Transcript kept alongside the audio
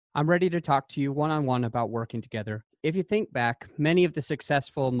I'm ready to talk to you one on one about working together. If you think back, many of the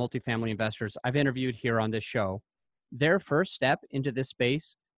successful multifamily investors I've interviewed here on this show, their first step into this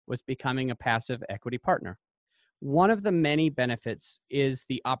space was becoming a passive equity partner. One of the many benefits is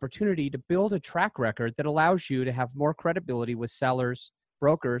the opportunity to build a track record that allows you to have more credibility with sellers,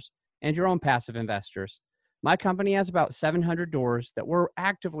 brokers, and your own passive investors. My company has about 700 doors that we're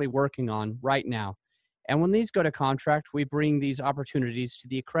actively working on right now. And when these go to contract, we bring these opportunities to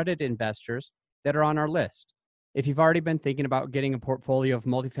the accredited investors that are on our list. If you've already been thinking about getting a portfolio of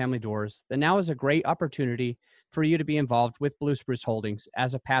multifamily doors, then now is a great opportunity for you to be involved with Blue Spruce Holdings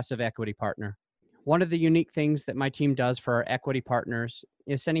as a passive equity partner. One of the unique things that my team does for our equity partners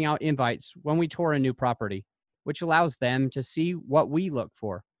is sending out invites when we tour a new property, which allows them to see what we look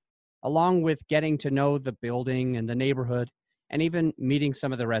for, along with getting to know the building and the neighborhood and even meeting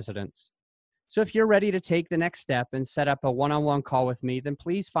some of the residents. So if you're ready to take the next step and set up a one-on-one call with me, then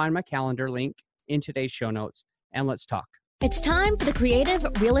please find my calendar link in today's show notes and let's talk. It's time for the Creative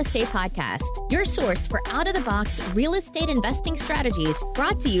Real Estate Podcast, your source for out-of-the-box real estate investing strategies,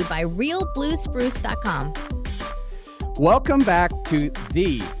 brought to you by realbluespruce.com. Welcome back to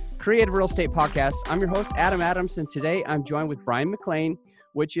the Creative Real Estate Podcast. I'm your host, Adam Adams, and today I'm joined with Brian McLean,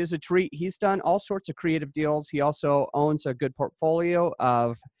 which is a treat. He's done all sorts of creative deals. He also owns a good portfolio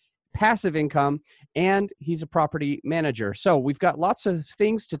of passive income, and he's a property manager. So we've got lots of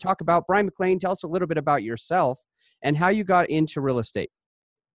things to talk about. Brian McLean, tell us a little bit about yourself and how you got into real estate.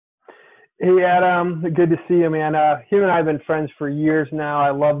 Hey, Adam. Good to see you, man. Him and I have been friends for years now.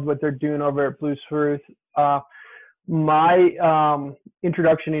 I love what they're doing over at Blue Spruce. My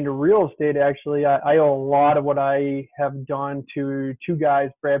introduction into real estate, actually, I owe a lot of what I have done to two guys,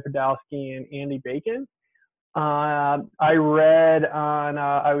 Brad Podolsky and Andy Bacon. I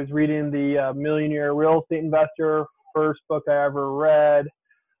was reading the Millionaire Real Estate Investor, first book I ever read.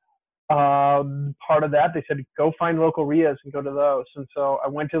 Part of that, they said, go find local RIAs and go to those. And so I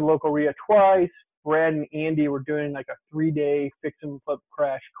went to the local RIA twice. Brad and Andy were doing like a 3-day fix and flip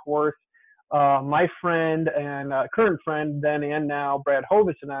crash course. My friend and current friend then and now, Brad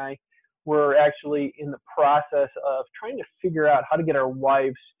Hovis, and I were actually in the process of trying to figure out how to get our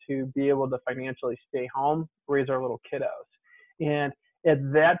wives to be able to financially stay home, raise our little kiddos. And at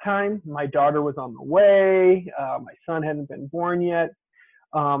that time, my daughter was on the way. My son hadn't been born yet.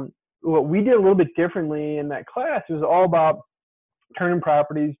 What we did a little bit differently in that class, it was all about turning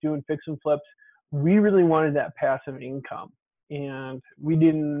properties, doing fix and flips. We really wanted that passive income. And we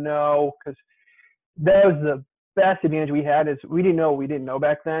didn't know, because that was the best advantage we had, is we didn't know what we didn't know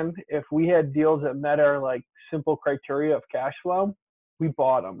back then. If we had deals that met our like simple criteria of cash flow, we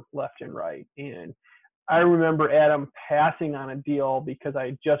bought them left and right. And I remember Adam passing on a deal because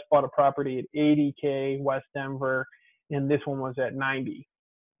I just bought a property at 80K West Denver, and this one was at 90.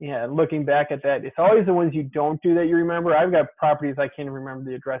 Yeah, looking back at that, it's always the ones you don't do that you remember. I've got properties I can't even remember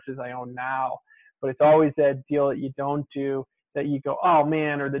the addresses I own now, but it's always that deal that you don't do that you go, oh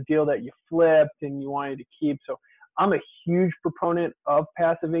man, or the deal that you flipped and you wanted to keep. So I'm a huge proponent of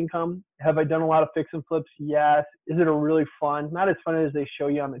passive income. Have I done a lot of fix and flips? Yes. Is it a really fun? Not as fun as they show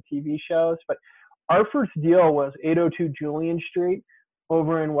you on the TV shows, but our first deal was 802 Julian Street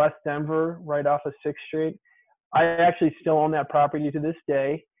over in West Denver, right off of 6th Street. I actually still own that property to this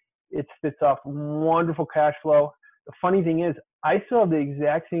day. It spits off wonderful cash flow. The funny thing is, I still have the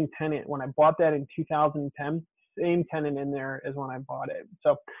exact same tenant when I bought that in 2010, same tenant in there as when I bought it.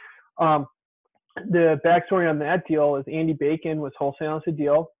 So the backstory on that deal is Andy Bacon was wholesaling us a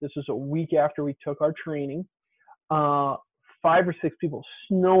deal. This was a week after we took our training. 5 or 6 people,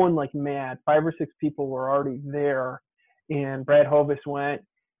 snowing like mad. 5 or 6 people were already there. And Brad Hovis went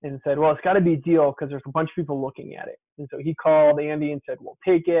and said, well, it's got to be a deal because there's a bunch of people looking at it. And so he called Andy and said, we'll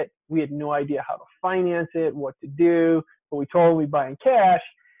take it. We had no idea how to finance it, what to do, but we told him we'd buy in cash.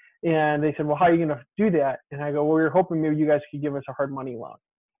 And they said, well, how are you going to do that? And I go, well, we were hoping maybe you guys could give us a hard money loan.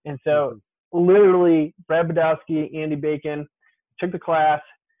 And so literally Brad Podolsky, Andy Bacon took the class,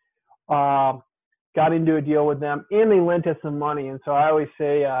 got into a deal with them, and they lent us some money. And so I always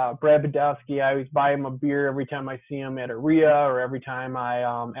say, Brad Podolsky, I always buy him a beer every time I see him at a RIA or every time I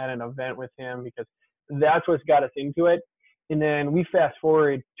at an event with him, because that's what's got us into it. And then we fast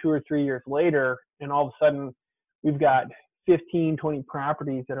forward 2 or 3 years later, and all of a sudden we've got 15, 20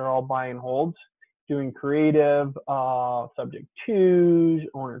 properties that are all buy and holds, doing creative, subject twos,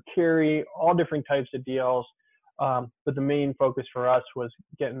 owner carry, all different types of deals. But the main focus for us was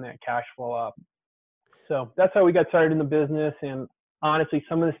getting that cash flow up. So that's how we got started in the business. And honestly,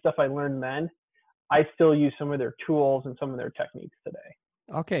 some of the stuff I learned then, I still use some of their tools and some of their techniques today.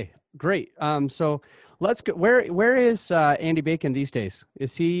 Okay, great. So let's go. Where is Andy Bacon these days?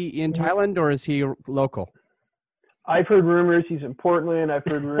 Is he in Thailand or is he local? I've heard rumors he's in Portland. I've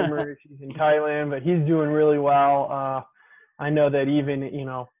heard rumors he's in Thailand, but he's doing really well. I know that even,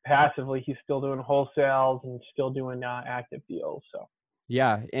 passively, he's still doing wholesales and still doing active deals. So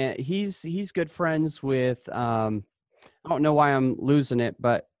Yeah, and he's good friends with. I don't know why I'm losing it,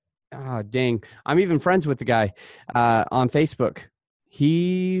 but dang, I'm even friends with the guy on Facebook.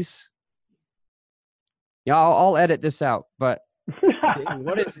 I'll edit this out, but dang,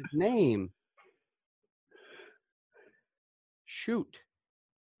 what is his name? Shoot.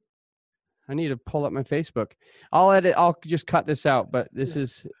 I need to pull up my Facebook. I'll just cut this out, but this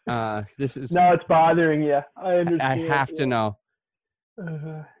is no, it's bothering you. I understand. I have to know.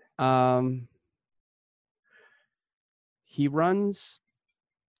 He runs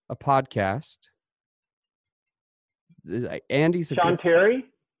a podcast. Andy's Sean Terry?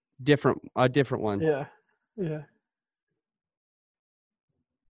 A different one. Yeah.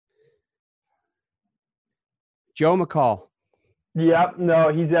 Joe McCall. Yep.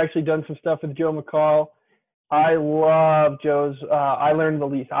 No, he's actually done some stuff with Joe McCall. I love Joe's. I learned the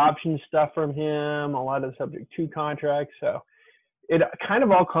lease option stuff from him, a lot of the subject to contracts. So it kind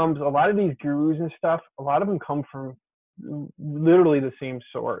of all comes, a lot of these gurus and stuff, a lot of them come from literally the same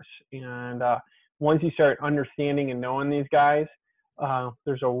source. And once you start understanding and knowing these guys,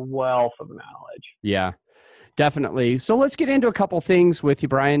 there's a wealth of knowledge. Yeah, definitely. So let's get into a couple things with you,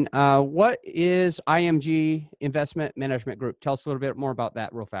 Brian. What is IMG Investment Management Group? Tell us a little bit more about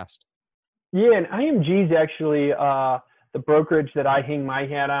that real fast. Yeah, and IMG is actually the brokerage that I hang my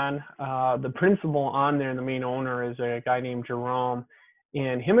hat on. The principal on there and the main owner is a guy named Jerome.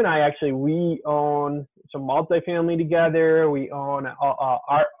 And him and I actually, we own some multifamily together. We own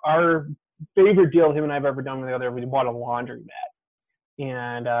our favorite deal him and I have ever done together. We bought a laundromat.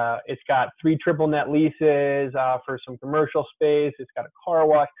 And it's got 3 triple net leases for some commercial space. It's got a car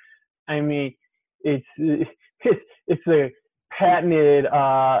wash. I mean, it's a patented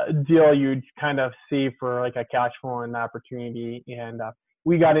deal you'd kind of see for like a cash flow and opportunity. And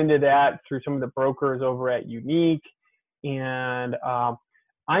we got into that through some of the brokers over at Unique. And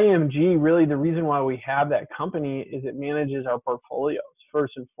IMG, really the reason why we have that company is it manages our portfolios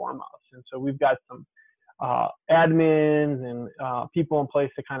first and foremost. And so we've got some admins and people in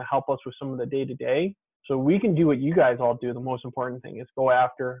place to kind of help us with some of the day-to-day. So we can do what you guys all do. The most important thing is go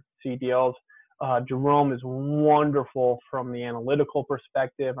after, see deals. Jerome is wonderful from the analytical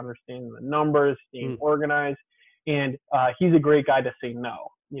perspective, understanding the numbers, staying organized, and he's a great guy to say no.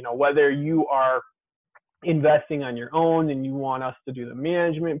 Whether you are investing on your own and you want us to do the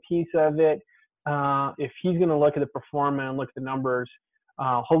management piece of it, if he's going to look at the performance and look at the numbers,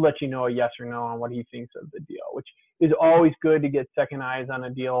 he'll let you know a yes or no on what he thinks of the deal, which is always good to get second eyes on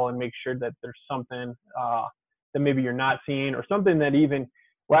a deal and make sure that there's something that maybe you're not seeing, or something that even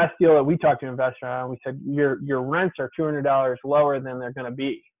last deal that we talked to an investor on, we said your rents are $200 lower than they're going to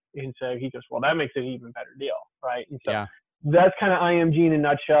be. And so he goes, well, that makes it an even better deal, right? And so that's kind of IMG in a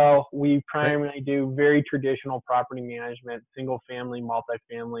nutshell. We primarily do very traditional property management, single family,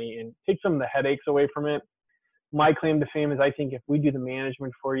 multifamily, and take some of the headaches away from it. My claim to fame is I think if we do the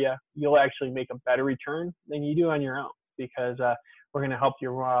management for you, you'll actually make a better return than you do on your own, because we're going to help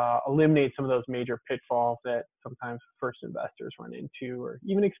you eliminate some of those major pitfalls that sometimes first investors run into, or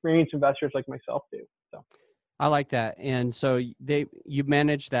even experienced investors like myself do. So I like that. And so you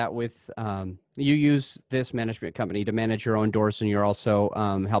manage that with, you use this management company to manage your own doors, and you're also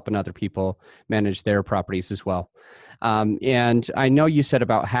helping other people manage their properties as well. And I know you said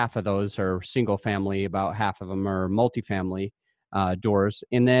about half of those are single family, about half of them are multifamily doors.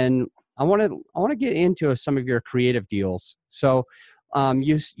 And then I want to get into some of your creative deals. So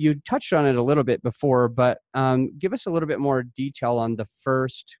you touched on it a little bit before, but give us a little bit more detail on the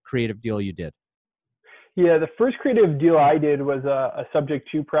first creative deal you did. Yeah, the first creative deal I did was a subject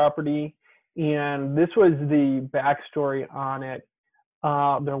to property, and this was the backstory on it.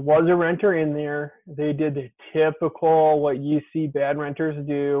 There was a renter in there. They did the typical, what you see bad renters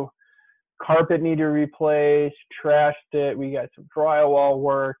do. Carpet needed replaced, trashed it. We got some drywall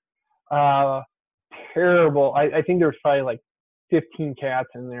work. Terrible. I think there was probably like 15 cats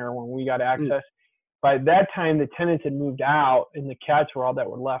in there when we got access. By that time, the tenants had moved out, and the cats were all that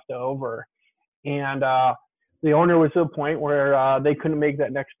were left over. And the owner was to a point where they couldn't make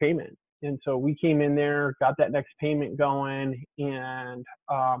that next payment. And so we came in there, got that next payment going, and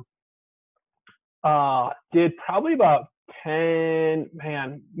did probably about 10,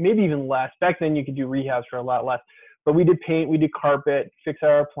 maybe even less. Back then you could do rehabs for a lot less. But we did paint, we did carpet, fix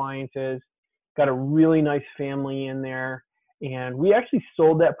our appliances, got a really nice family in there. And we actually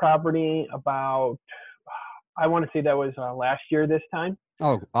sold that property about, I want to say that was last year this time.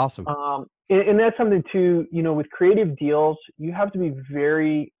 Oh, awesome. And that's something too, with creative deals, you have to be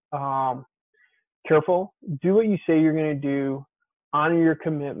very careful. Do what you say you're going to do, honor your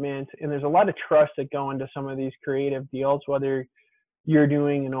commitment. And there's a lot of trust that go into some of these creative deals, whether you're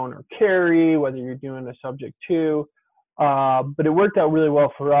doing an owner carry, whether you're doing a subject to. But it worked out really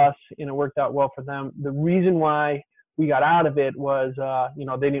well for us, and it worked out well for them. The reason why we got out of it was,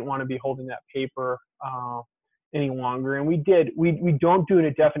 they didn't want to be holding that paper any longer, and we did. We don't do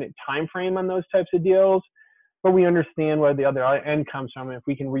a definite time frame on those types of deals, but we understand where the other end comes from. If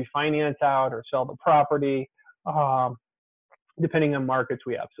we can refinance out or sell the property, depending on markets,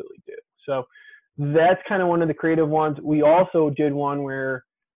 we absolutely do. So that's kind of one of the creative ones. We also did one where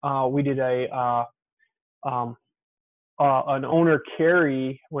we did an owner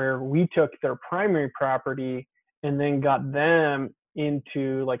carry where we took their primary property and then got them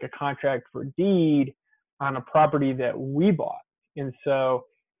into like a contract for deed on a property that we bought. And so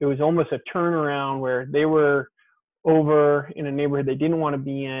it was almost a turnaround where they were over in a neighborhood they didn't want to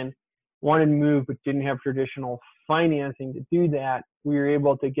be in, wanted to move, but didn't have traditional financing to do that. We were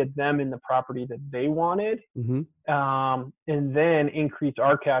able to get them in the property that they wanted, and then increase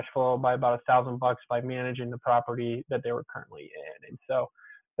our cash flow by about $1,000 by managing the property that they were currently in. And so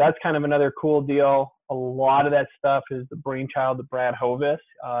that's kind of another cool deal. A lot of that stuff is the brainchild of Brad Hovis.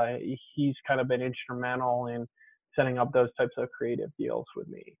 He's kind of been instrumental in setting up those types of creative deals with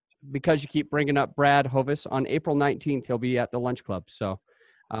me. Because you keep bringing up Brad Hovis, on April 19th, he'll be at the Lunch Club. So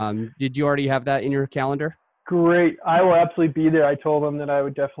did you already have that in your calendar? Great. I will absolutely be there. I told him that I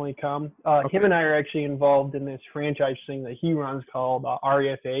would definitely come. Okay. Him and I are actually involved in this franchise thing that he runs called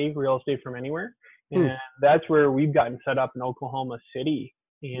REFA, Real Estate From Anywhere. And that's where we've gotten set up in Oklahoma City.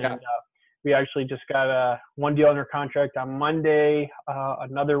 And we actually just got one deal under contract on Monday,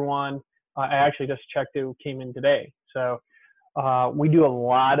 another one. I actually just checked, it came in today. So we do a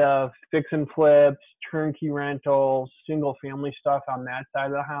lot of fix and flips, turnkey rentals, single family stuff on that side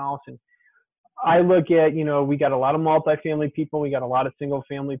of the house. And I look at, we got a lot of multifamily people. We got a lot of single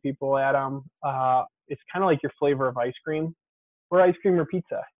family people at them. It's kind of like your flavor of ice cream or ice cream or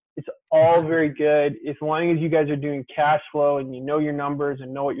pizza. It's all very good as long as you guys are doing cash flow and you know your numbers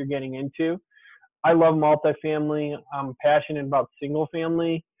and know what you're getting into. I love multifamily. I'm passionate about single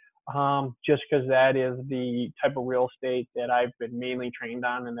family just because that is the type of real estate that I've been mainly trained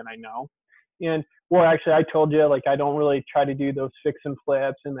on and that I know. And well, actually, I told you, like, I don't really try to do those fix and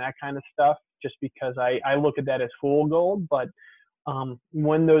flips and that kind of stuff just because I look at that as fool gold. But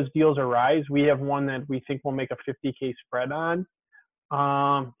when those deals arise, we have one that we think will make a 50K spread on.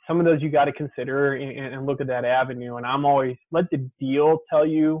 Some of those you got to consider and look at that avenue. And I'm always let the deal tell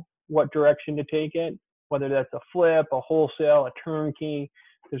you what direction to take it, whether that's a flip, a wholesale, a turnkey.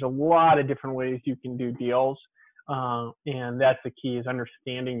 There's a lot of different ways you can do deals. And that's the key, is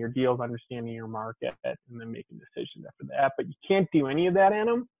understanding your deals, understanding your market, and then making decisions after that. But you can't do any of that,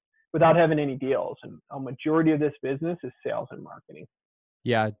 Adam, without having any deals. And a majority of this business is sales and marketing.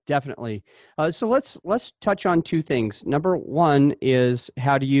 Yeah, definitely. So let's touch on two things. Number one is,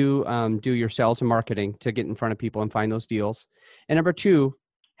 how do you do your sales and marketing to get in front of people and find those deals? And number two,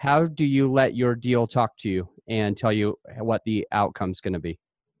 how do you let your deal talk to you and tell you what the outcome's going to be?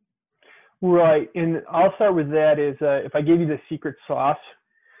 Right. And I'll start with that is if I gave you the secret sauce,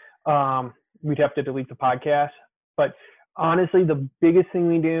 we'd have to delete the podcast. But honestly, the biggest thing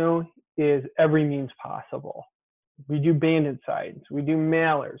we do is every means possible. We do bandit signs. We do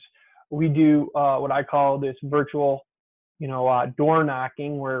mailers. We do what I call this virtual, door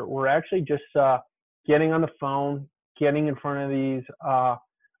knocking, where we're actually just getting on the phone, getting in front of these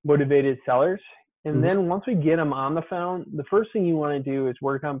motivated sellers. And then once we get them on the phone, the first thing you want to do is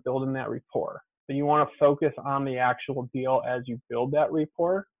work on building that rapport. So you want to focus on the actual deal as you build that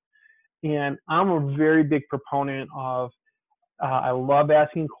rapport. And I'm a very big proponent of, I love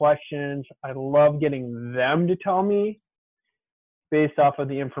asking questions. I love getting them to tell me based off of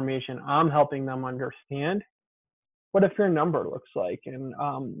the information I'm helping them understand what a fair number looks like. And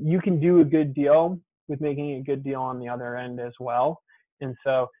you can do a good deal with making a good deal on the other end as well. And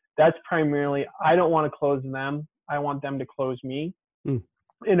so that's primarily, I don't want to close them. I want them to close me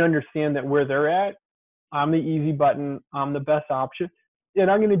and understand that where they're at, I'm the easy button. I'm the best option.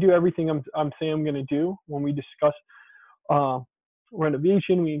 And I'm going to do everything I'm saying I'm going to do when we discuss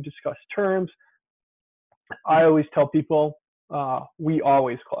renovation, we discuss terms. I always tell people we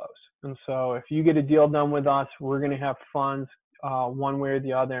always close. And so if you get a deal done with us, we're going to have funds one way or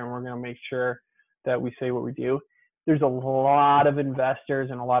the other, and we're going to make sure that we say what we do. There's a lot of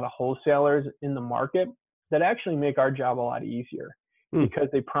investors and a lot of wholesalers in the market. that actually make our job a lot easier Hmm. because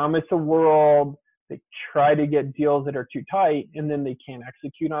they promise the world, they try to get deals that are too tight, and then they can't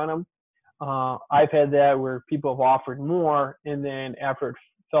execute on them. I've had that where people have offered more, and then after it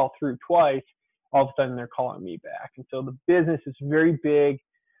fell through twice, all of a sudden they're calling me back. And so the business is very big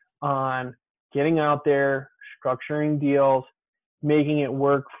on getting out there, structuring deals, making it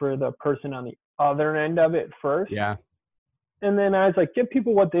work for the person on the other end of it first. Yeah. And then I was like, give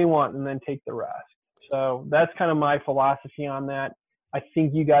people what they want and then take the rest. So that's kind of my philosophy on that. I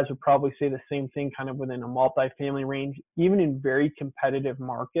think you guys would probably say the same thing kind of within a multifamily range. Even in very competitive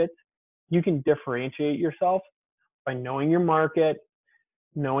markets, you can differentiate yourself by knowing your market,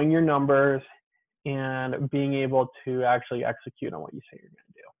 knowing your numbers, and being able to actually execute on what you say you're going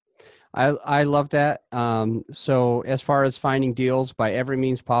to do. I love that. So as far as finding deals by every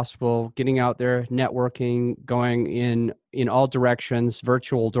means possible, getting out there, networking, going in all directions,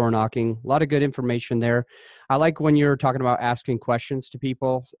 virtual door knocking, a lot of good information there. I like when you're talking about asking questions to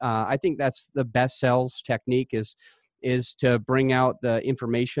people. I think that's the best sales technique is to bring out the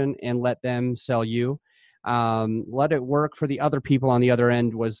information and let them sell you. Let it work for the other people on the other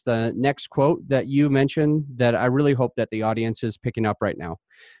end was the next quote that you mentioned that I really hope that the audience is picking up right now.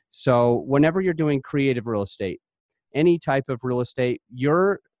 So whenever you're doing creative real estate, any type of real estate,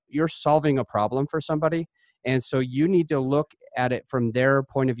 you're solving a problem for somebody. And so you need to look at it from their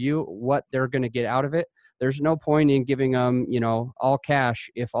point of view, what they're going to get out of it. There's no point in giving them, all cash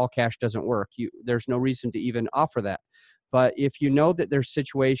if all cash doesn't work. There's no reason to even offer that. But if you know that their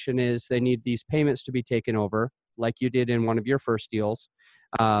situation is they need these payments to be taken over, like you did in one of your first deals,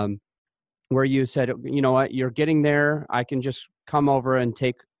 where you said, you know what, you're getting there, I can just come over and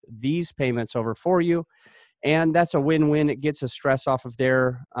take these payments over for you, and that's a win-win. It gets a stress off of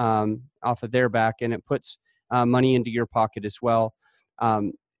their back, and it puts money into your pocket as well.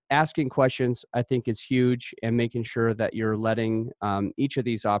 Asking questions, I think, is huge, and making sure that you're letting each of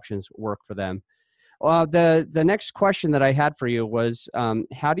these options work for them. The next question that I had for you was,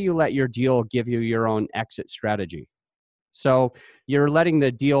 how do you let your deal give you your own exit strategy? So you're letting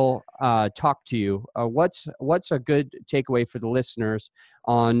the deal talk to you. What's a good takeaway for the listeners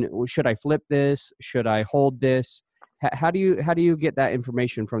on, should I flip this? Should I hold this? How do you get that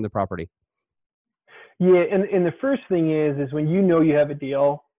information from the property? Yeah, and the first thing is when you know you have a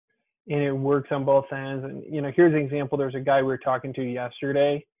deal and it works on both ends. And here's an example. There's a guy we were talking to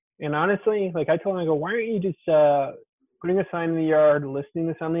yesterday, and honestly, like I told him, I go, why aren't you just putting a sign in the yard, listing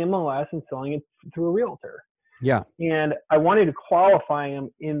this on the MLS, and selling it through a realtor? Yeah. And I wanted to qualify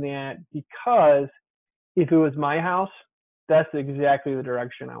him in that because if it was my house, that's exactly the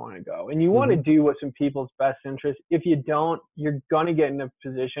direction I want to go. And you want to do what's in people's best interest. If you don't, you're going to get in a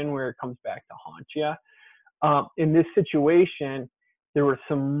position where it comes back to haunt you. In this situation, there was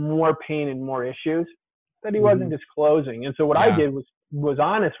some more pain and more issues that he wasn't disclosing. And so what I did was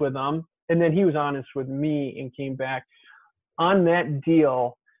honest with him, and then he was honest with me and came back on that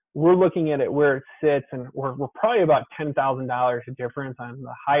deal. We're looking at it where it sits, and we're probably about $10,000 a difference on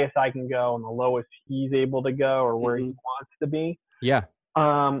the highest I can go and the lowest he's able to go, or where he wants to be. Yeah.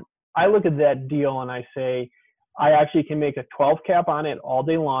 I look at that deal and I say, I actually can make a 12 cap on it all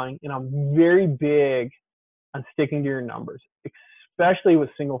day long, and I'm very big on sticking to your numbers, especially with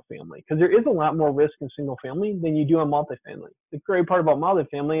single family, because there is a lot more risk in single family than you do on multifamily. The great part about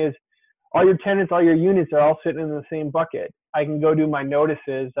multifamily is all your tenants, all your units are all sitting in the same bucket. I can go do my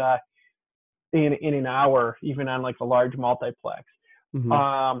notices in an hour, even on like a large multiplex.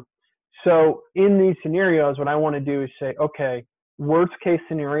 So in these scenarios, what I want to do is say, okay, worst case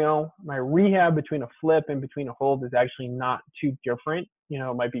scenario, my rehab between a flip and between a hold is actually not too different.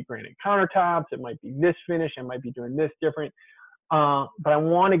 It might be granite countertops, it might be this finish, it might be doing this different. But I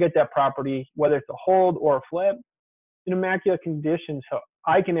want to get that property, whether it's a hold or a flip, in immaculate condition so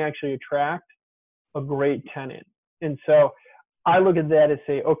I can actually attract a great tenant. And so I look at that and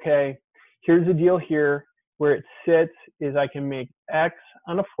say, okay, here's the deal here. Where it sits is I can make X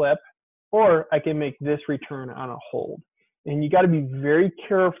on a flip, or I can make this return on a hold. And you got to be very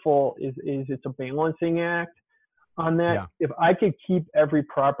careful. Is it's a balancing act on that. Yeah. If I could keep every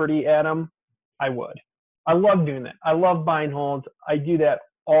property, Adam, I would. I love doing that. I love buying holds. I do that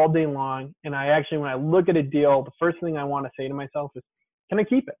all day long. And I actually, when I look at a deal, the first thing I want to say to myself is, can I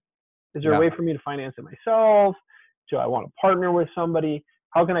keep it? Is there a way for me to finance it myself? Do I want to partner with somebody?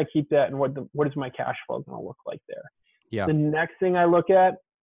 How can I keep that? And what is my cash flow going to look like there? Yeah. The next thing I look at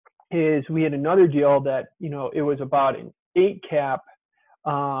is we had another deal that, it was about an 8 cap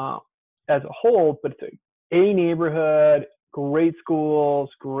as a whole, but it's a neighborhood, great schools,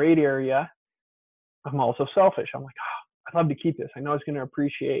 great area. I'm also selfish. I'm like, I'd love to keep this. I know it's going to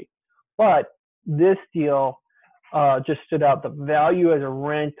appreciate. But this deal just stood out. The value as a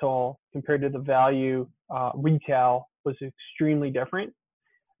rental compared to the value retail was extremely different.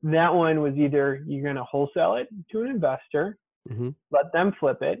 That one was either you're going to wholesale it to an investor, let them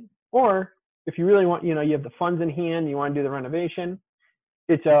flip it, or if you really want, you have the funds in hand, you want to do the renovation,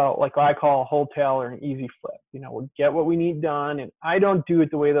 it's like I call a wholesale or an easy flip. We'll get what we need done, and I don't do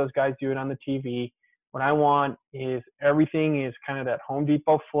it the way those guys do it on the TV. What I want is everything is kind of that Home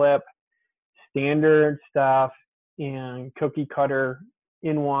Depot flip, standard stuff, and cookie cutter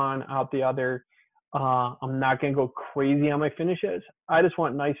in one, out the other. I'm not going to go crazy on my finishes. I just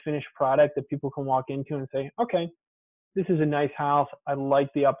want nice finished product that people can walk into and say, okay, this is a nice house. I like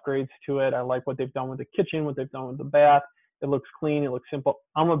the upgrades to it. I like what they've done with the kitchen, what they've done with the bath. It looks clean. It looks simple.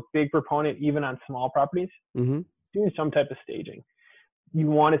 I'm a big proponent, even on small properties, doing some type of staging. You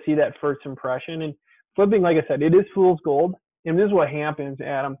want to see that first impression. And flipping, like I said, it is fool's gold. And this is what happens,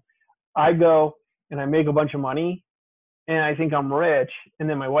 Adam. I go and I make a bunch of money, and I think I'm rich. And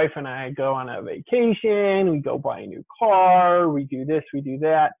then my wife and I go on a vacation. We go buy a new car. We do this, we do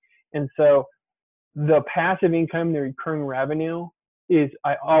that. And so the passive income, the recurring revenue is,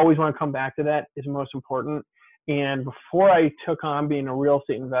 I always want to come back to that, is most important. And before I took on being a real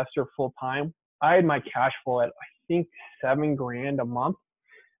estate investor full time, I had my cash flow at, I think, $7,000 a month.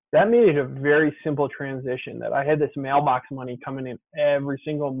 That made it a very simple transition, that I had this mailbox money coming in every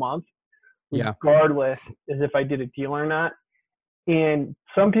single month, regardless as if I did a deal or not. And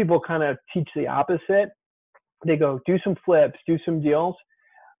some people kind of teach the opposite. They go, do some flips, do some deals.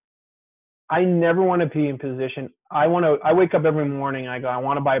 I never want to be in position. I wake up every morning and I go, I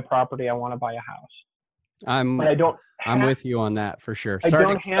want to buy a property. I want to buy a house. I'm with you on that for sure.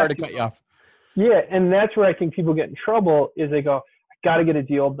 Sorry to cut you off. Yeah. And that's where I think people get in trouble, is they go, I got to get a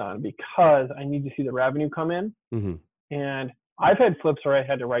deal done because I need to see the revenue come in. And I've had flips where I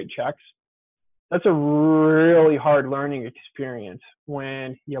had to write checks. That's a really hard learning experience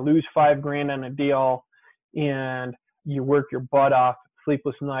when you lose $5,000 on a deal and you work your butt off,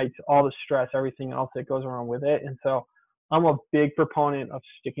 sleepless nights, all the stress, everything else that goes around with it. And so I'm a big proponent of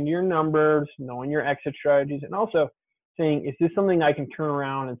sticking to your numbers, knowing your exit strategies, and also saying, is this something I can turn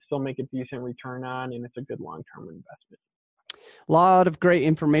around and still make a decent return on, and it's a good long-term investment? A lot of great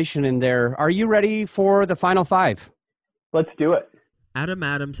information in there. Are you ready for the final five? Let's do it. Adam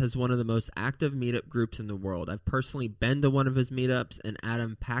Adams has one of the most active meetup groups in the world. I've personally been to one of his meetups, and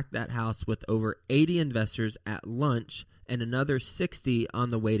Adam packed that house with over 80 investors at lunch and another 60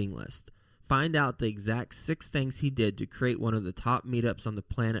 on the waiting list. Find out the exact 6 things he did to create one of the top meetups on the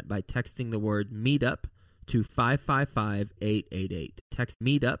planet by texting the word meetup to 555-888. Text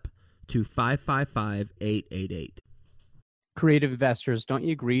meetup to 555-888. Creative investors, don't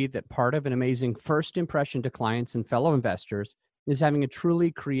you agree that part of an amazing first impression to clients and fellow investors is having a truly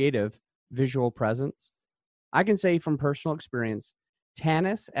creative visual presence? I can say from personal experience,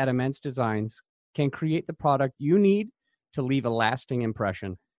 Tanis at Immense Designs can create the product you need to leave a lasting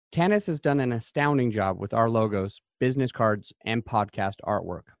impression. Tanis has done an astounding job with our logos, business cards, and podcast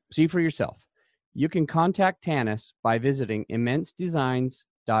artwork. See for yourself. You can contact Tanis by visiting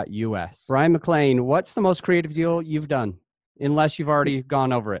immensedesigns.us. Brian McLean, what's the most creative deal you've done? Unless you've already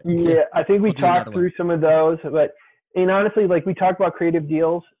gone over it. Yeah, I think we talked through some of those, and honestly, like we talked about creative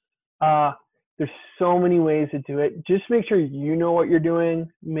deals, there's so many ways to do it. Just make sure you know what you're doing.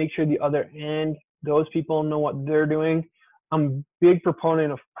 Make sure the other end, those people know what they're doing. I'm a big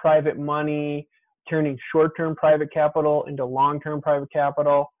proponent of private money, turning short-term private capital into long-term private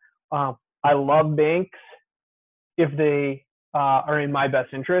capital. I love banks if they are in my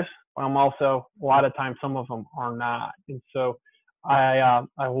best interest. I'm also, a lot of times, some of them are not. And so I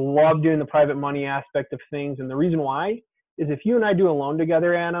love doing the private money aspect of things. And the reason why is if you and I do a loan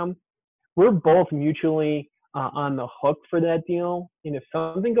together, Adam, we're both mutually on the hook for that deal. And if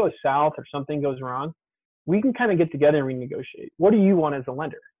something goes south or something goes wrong, we can kind of get together and renegotiate. What do you want as a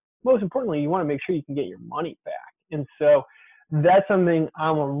lender? Most importantly, you want to make sure you can get your money back. And so that's something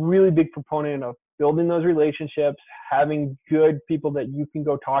I'm a really big proponent of, building those relationships, having good people that you can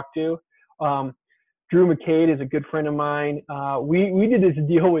go talk to. Drew McCade is a good friend of mine. We did this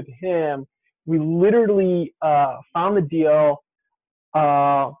deal with him. We literally found the deal.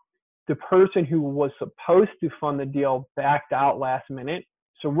 The person who was supposed to fund the deal backed out last minute.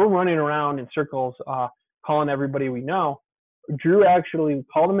 So we're running around in circles, calling everybody we know. Drew actually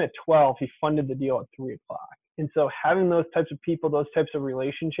called him at 12. He funded the deal at 3 o'clock. And so having those types of people, those types of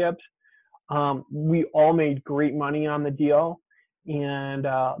relationships, we all made great money on the deal. And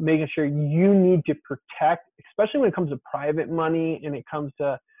making sure you need to protect, especially when it comes to private money and it comes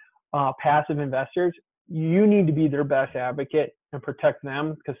to passive investors, you need to be their best advocate and protect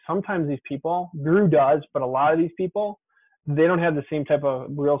them, because sometimes these people, Drew does, but a lot of these people, they don't have the same type of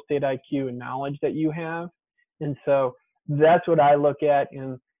real estate IQ and knowledge that you have. And so that's what I look at.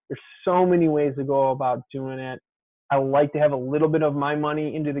 And there's so many ways to go about doing it. I like to have a little bit of my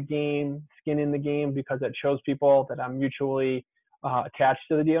money into the game, skin in the game, because it shows people that I'm mutually attached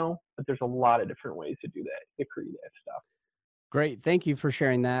to the deal. But there's a lot of different ways to do that, to create that stuff. Great. Thank you for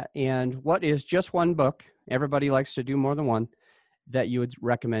sharing that. And what is just one book, everybody likes to do more than one, that you would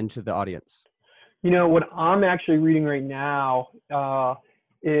recommend to the audience? What I'm actually reading right now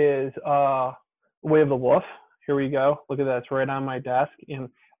is Way of the Wolf. Here we go. Look at that. It's right on my desk. And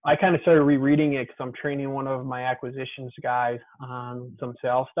I kind of started rereading it because I'm training one of my acquisitions guys on some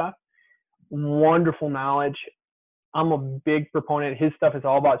sales stuff. Wonderful knowledge. I'm a big proponent. His stuff is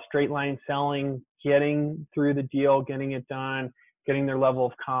all about straight line selling, getting through the deal, getting it done, getting their level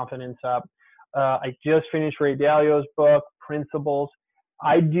of confidence up. I just finished Ray Dalio's book, Principles.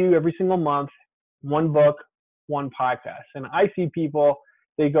 I do every single month, one book, one podcast. And I see people,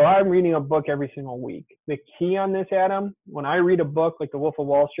 they go, I'm reading a book every single week. The key on this, Adam, when I read a book like The Wolf of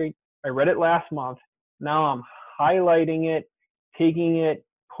Wall Street, I read it last month. Now I'm highlighting it, taking it,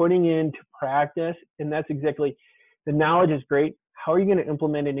 putting it into practice. And that's exactly, the knowledge is great. How are you going to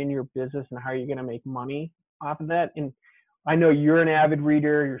implement it in your business, and how are you going to make money off of that? And I know you're an avid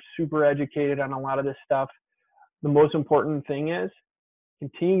reader. You're super educated on a lot of this stuff. The most important thing is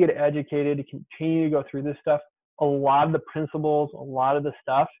continue to get educated, continue to go through this stuff. A lot of the principles, a lot of the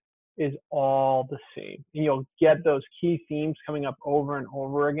stuff is all the same. And you'll get those key themes coming up over and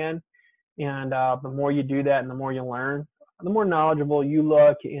over again. And the more you do that and the more you learn, the more knowledgeable you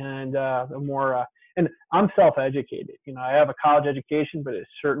look, and the more, and I'm self-educated. I have a college education, but it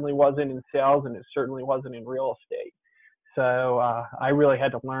certainly wasn't in sales, and it certainly wasn't in real estate. So I really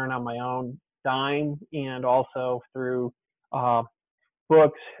had to learn on my own dime, and also through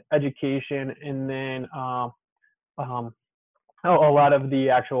books, education, and then a lot of the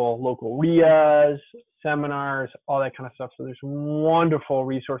actual local RIAs, seminars, all that kind of stuff. So there's wonderful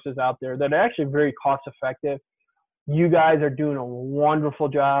resources out there that are actually very cost effective. You guys are doing a wonderful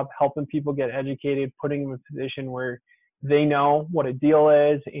job helping people get educated, putting them in a position where they know what a deal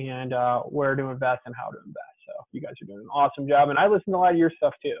is, and where to invest and how to invest. So you guys are doing an awesome job. And I listen to a lot of your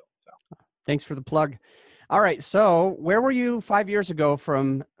stuff too. So thanks for the plug. All right. So where were you 5 years ago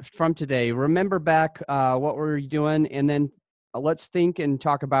from today? Remember back, what were you doing? And then let's think and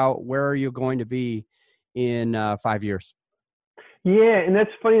talk about where are you going to be in 5 years? Yeah, and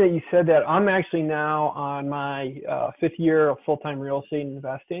that's funny that you said that. I'm actually now on my 5th year of full-time real estate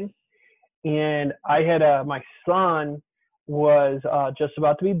investing. And I had my son was just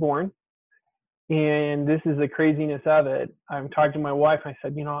about to be born. And this is the craziness of it. I'm talking to my wife. I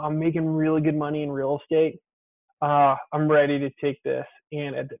said, I'm making really good money in real estate. I'm ready to take this.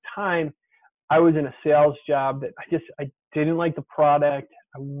 And at the time, I was in a sales job that I didn't like the product.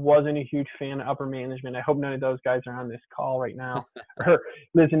 I wasn't a huge fan of upper management. I hope none of those guys are on this call right now or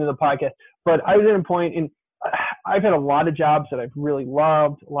listening to the podcast. But I was at a point, and I've had a lot of jobs that I've really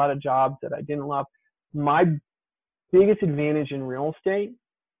loved, a lot of jobs that I didn't love. My biggest advantage in real estate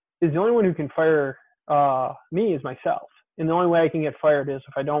is the only one who can fire me is myself. And the only way I can get fired is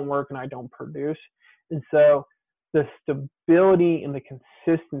if I don't work and I don't produce. And so the stability and the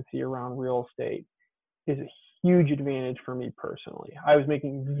consistency around real estate is a huge advantage for me personally. I was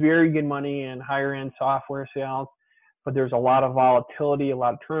making very good money in higher end software sales, but there's a lot of volatility, a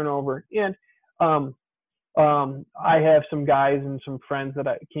lot of turnover. And I have some guys and some friends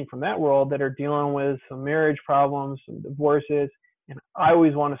that came from that world that are dealing with some marriage problems, some divorces. And I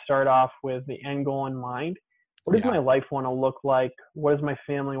always want to start off with the end goal in mind. What does my life want to look like? What does my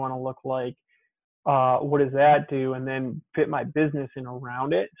family want to look like? What does that do? And then fit my business in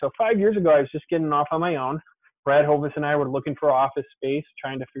around it. So 5 years ago, I was just getting off on my own. Brad Hovis and I were looking for office space,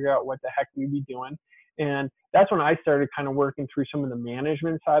 trying to figure out what the heck we'd be doing. And that's when I started kind of working through some of the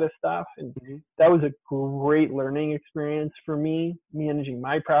management side of stuff. And that was a great learning experience for me, managing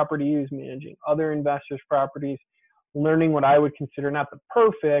my properties, managing other investors' properties, learning what I would consider not the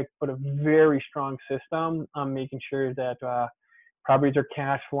perfect, but a very strong system on making sure that properties are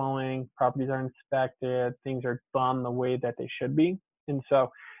cash flowing, properties are inspected, things are done the way that they should be. And so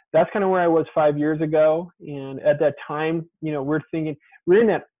that's kind of where I was 5 years ago. And at that time, we're thinking, we're in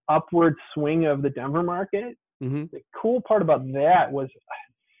that upward swing of the Denver market. Mm-hmm. The cool part about that was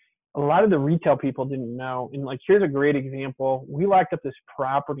a lot of the retail people didn't know. And here's a great example. We locked up this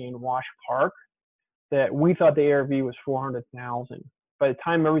property in Wash Park that we thought the ARV was $400,000. By the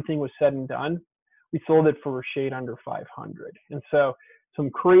time everything was said and done, we sold it for a shade under $500. And so some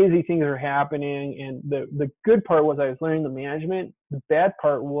crazy things are happening. And the good part was I was learning the management. The bad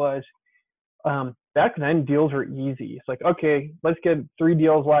part was back then deals were easy. It's like, okay, let's get 3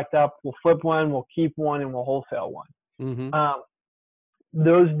 deals locked up. We'll flip one, we'll keep one, and we'll wholesale one. Mm-hmm.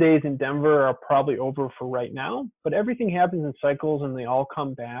 Those days in Denver are probably over for right now, but everything happens in cycles and they all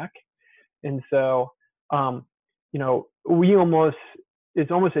come back. And so, you know,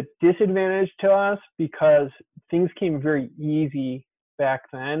 it's almost a disadvantage to us because things came very easy back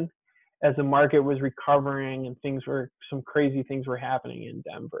then as the market was recovering and some crazy things were happening in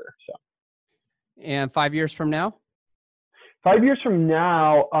Denver. So. And 5 years from now? 5 years from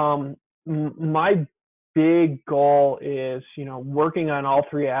now, my big goal is, you know, working on all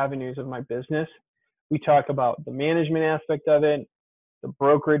 3 avenues of my business. We talk about the management aspect of it, the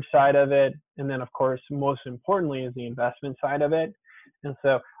brokerage side of it, and then, of course, most importantly is the investment side of it. And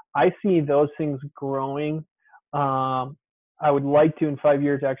so I see those things growing. I would like to, in 5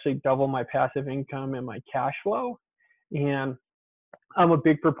 years, actually double my passive income and my cash flow. And I'm a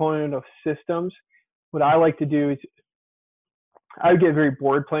big proponent of systems. What I like to do is I get very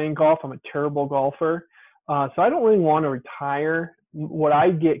bored playing golf. I'm a terrible golfer. So I don't really want to retire. What I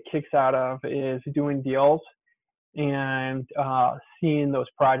get kicks out of is doing deals and seeing those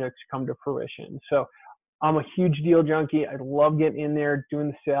projects come to fruition. So I'm a huge deal junkie. I love getting in there, doing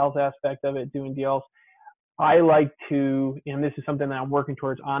the sales aspect of it, doing deals. I like to, and this is something that I'm working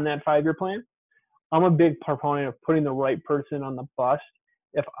towards on that 5-year plan, I'm a big proponent of putting the right person on the bus.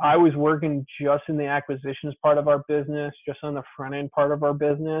 If I was working just in the acquisitions part of our business, just on the front end part of our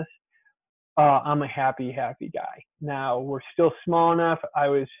business, I'm a happy guy. Now, we're still small enough. I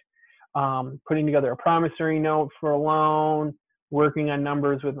was putting together a promissory note for a loan, working on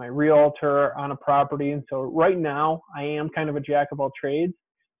numbers with my realtor on a property. And so right now, I am kind of a jack of all trades.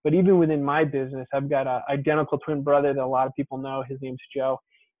 But even within my business, I've got an identical twin brother that a lot of people know. His name's Joe.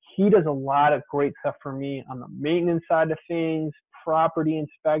 He does a lot of great stuff for me on the maintenance side of things, property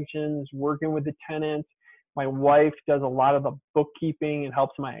inspections, working with the tenants. My wife does a lot of the bookkeeping and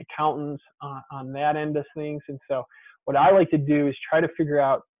helps my accountants on that end of things. And so what I like to do is try to figure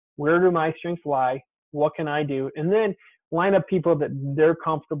out, where do my strengths lie? What can I do? And then line up people that they're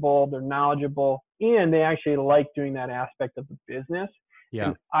comfortable, they're knowledgeable, and they actually like doing that aspect of the business. Yeah.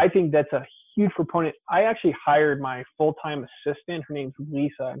 And I think that's a huge proponent. I actually hired my full-time assistant. Her name's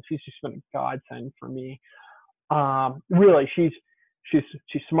Lisa, and she's just been a godsend for me. Really, she's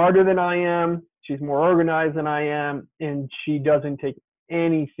smarter than I am. She's more organized than I am, and she doesn't take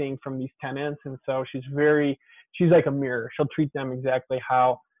anything from these tenants. And so she's like a mirror. She'll treat them exactly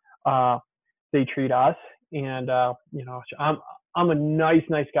how they treat us. And you know, I'm a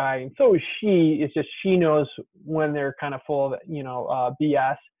nice guy, and so is she. It's just she knows when they're kind of full of, you know,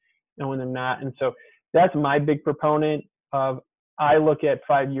 BS and when they're not. And so that's my big proponent of, I look at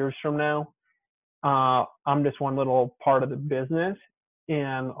 5 years from now, I'm just one little part of the business,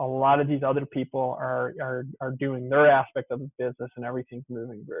 and a lot of these other people are doing their aspect of the business, and everything's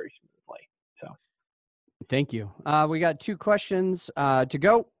moving very smoothly. So thank you. We got 2 questions to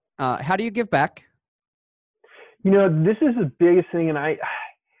go. How do you give back? You know, this is the biggest thing, and I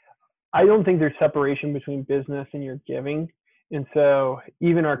don't think there's separation between business and your giving. And so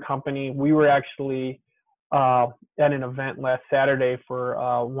even our company, we were actually at an event last Saturday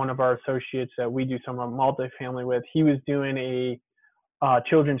for one of our associates that we do some multifamily with. He was doing a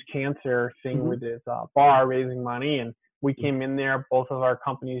children's cancer thing with his bar, raising money, and we came in there. Both of our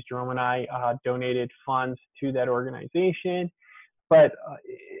companies, Jerome and I, donated funds to that organization. But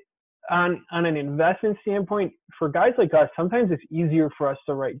on an investment standpoint, for guys like us, sometimes it's easier for us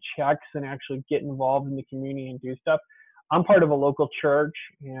to write checks and actually get involved in the community and do stuff. I'm part of a local church,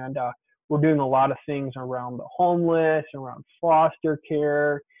 and we're doing a lot of things around the homeless, around foster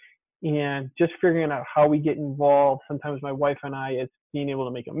care, and just figuring out how we get involved. Sometimes my wife and I, it's being able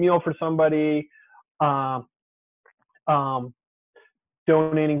to make a meal for somebody,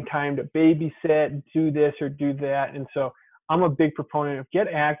 donating time to babysit, do this or do that. And so I'm a big proponent of get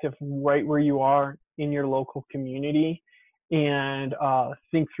active right where you are in your local community, and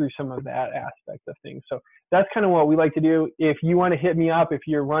think through some of that aspect of things. So that's kind of what we like to do. If you want to hit me up, if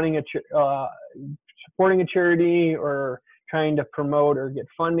you're running supporting a charity or trying to promote or get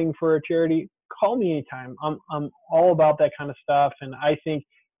funding for a charity, call me anytime. I'm all about that kind of stuff. And I think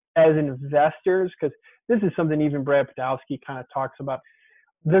as investors, because this is something even Brad Podolsky kind of talks about,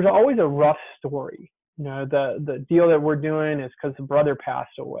 there's always a rough story. You know, the deal that we're doing is because the brother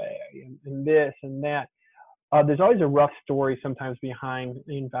passed away, and this and that. There's always a rough story sometimes behind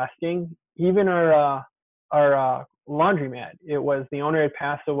investing. Even our our laundromat. It was the owner had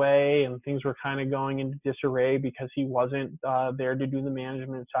passed away and things were kind of going into disarray because he wasn't there to do the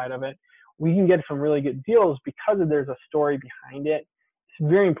management side of it. We can get some really good deals because there's a story behind it. It's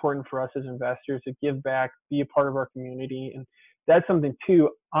very important for us as investors to give back, be a part of our community. And that's something too.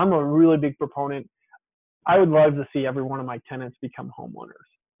 I'm a really big proponent. I would love to see every one of my tenants become homeowners.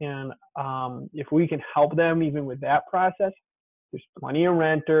 And if we can help them even with that process, there's plenty of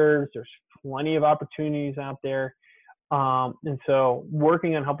renters, there's plenty of opportunities out there. And so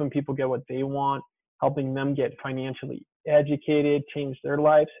working on helping people get what they want, helping them get financially educated, change their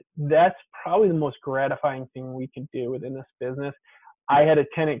lives, that's probably the most gratifying thing we can do within this business. I had a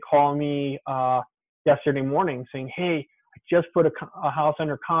tenant call me yesterday morning saying, hey, I just put a house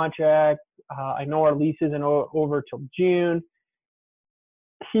under contract. I know our lease isn't over till June.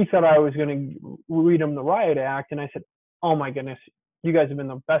 He thought I was going to read him the riot act. And I said, oh my goodness, you guys have been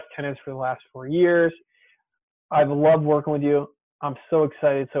the best tenants for the last 4 years. I've loved working with you. I'm so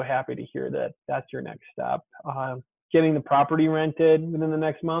excited, so happy to hear that that's your next step. Getting the property rented within the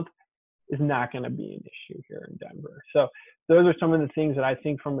next month is not going to be an issue here in Denver. So those are some of the things that I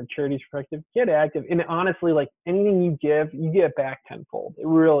think from a charity's perspective, get active. And honestly, like anything you get back tenfold. It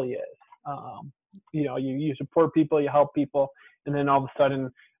really is. You support people, you help people, and then all of a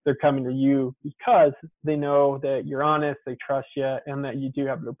sudden they're coming to you because they know that you're honest, they trust you, and that you do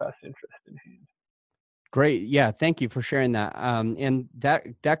have their best interest in hand. Great. Yeah. Thank you for sharing that. And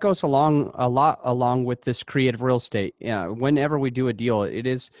that goes along with this creative real estate. Yeah. Whenever we do a deal, it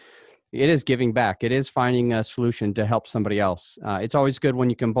is giving back. It is finding a solution to help somebody else. It's always good when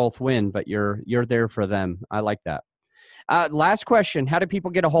you can both win, but you're there for them. I like that. Last question. How do people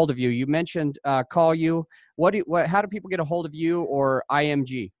get a hold of you? You mentioned call you. How do people get a hold of you or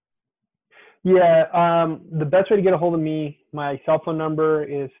IMG? Yeah. The best way to get a hold of me, my cell phone number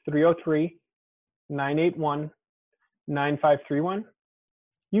is 303-981-9531.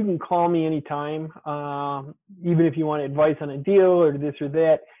 You can call me anytime, even if you want advice on a deal or this or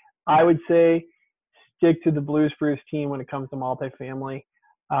that. I would say stick to the Blue Spruce team when it comes to multifamily.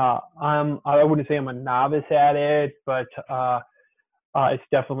 I wouldn't say I'm a novice at it, but it's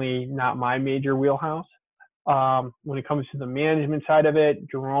definitely not my major wheelhouse. When it comes to the management side of it,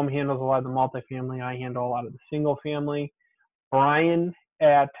 Jerome handles a lot of the multifamily. I handle a lot of the single family. Brian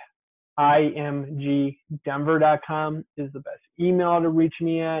at imgdenver.com is the best email to reach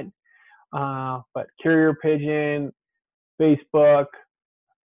me at. But Carrier Pigeon, Facebook,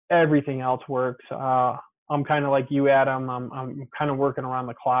 everything else works. I'm kind of like you, Adam. I'm kind of working around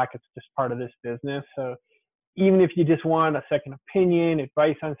the clock. It's just part of this business. So even if you just want a second opinion,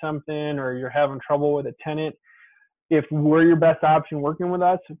 advice on something, or you're having trouble with a tenant, if we're your best option working with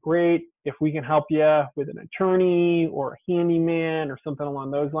us, great. If we can help you with an attorney or a handyman or something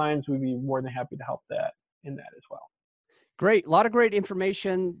along those lines, we'd be more than happy to help in that as well. Great. A lot of great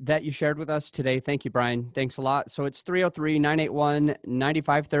information that you shared with us today. Thank you, Brian. Thanks a lot. So it's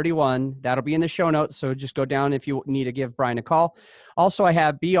 303-981-9531. That'll be in the show notes. So just go down if you need to give Brian a call. Also, I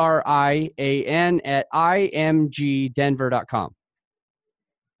have BRIAN at imgdenver.com.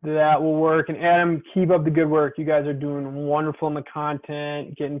 That will work. And Adam, keep up the good work. You guys are doing wonderful in the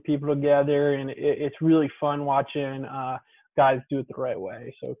content, getting people together, and it's really fun watching guys do it the right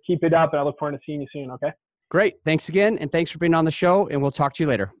way. So keep it up, and I look forward to seeing you soon, okay? Great. Thanks again, and thanks for being on the show, and we'll talk to you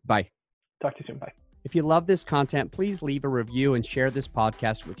later. Bye. Talk to you soon. Bye. If you love this content, please leave a review and share this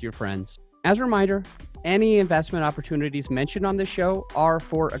podcast with your friends. As a reminder, any investment opportunities mentioned on this show are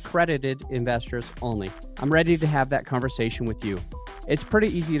for accredited investors only. I'm ready to have that conversation with you. It's pretty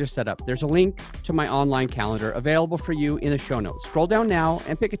easy to set up. There's a link to my online calendar available for you in the show notes. Scroll down now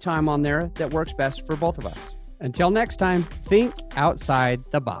and pick a time on there that works best for both of us. Until next time, think outside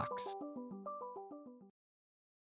the box.